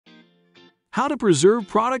How to preserve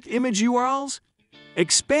product image URLs?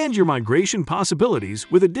 Expand your migration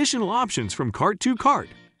possibilities with additional options from Cart2Cart.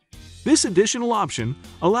 This additional option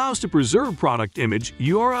allows to preserve product image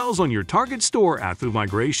URLs on your target store after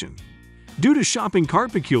migration. Due to shopping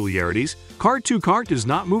cart peculiarities, Cart2Cart does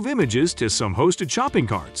not move images to some hosted shopping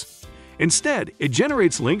carts. Instead, it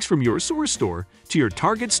generates links from your source store to your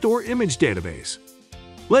target store image database.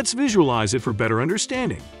 Let's visualize it for better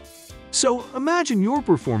understanding. So imagine you're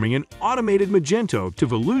performing an automated Magento to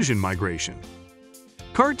Volusion migration.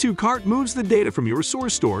 Cart2Cart moves the data from your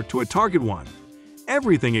source store to a target one,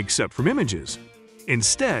 everything except from images.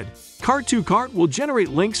 Instead, Cart2Cart will generate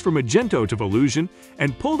links from Magento to Volusion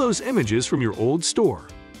and pull those images from your old store.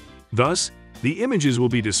 Thus, the images will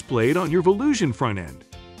be displayed on your Volusion front end,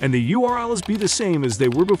 and the URLs be the same as they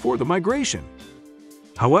were before the migration.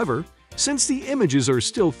 However, since the images are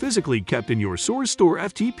still physically kept in your Source Store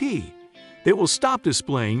FTP, they will stop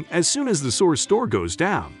displaying as soon as the source store goes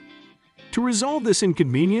down. To resolve this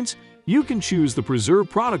inconvenience, you can choose the Preserve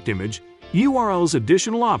Product Image URL's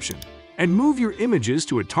additional option and move your images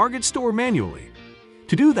to a target store manually.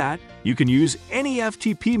 To do that, you can use any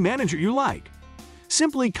FTP manager you like.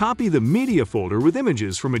 Simply copy the media folder with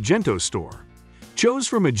images from Magento Store. Choose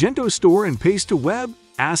from Magento Store and paste to Web,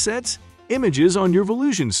 Assets, Images on your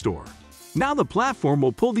Volusion store. Now the platform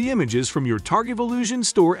will pull the images from your target Volusion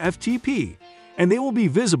store FTP, and they will be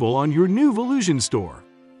visible on your new Volusion store.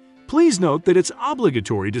 Please note that it's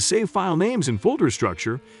obligatory to save file names and folder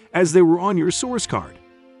structure as they were on your source card.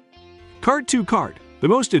 Cart2Cart, the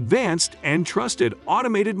most advanced and trusted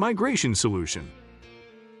automated migration solution.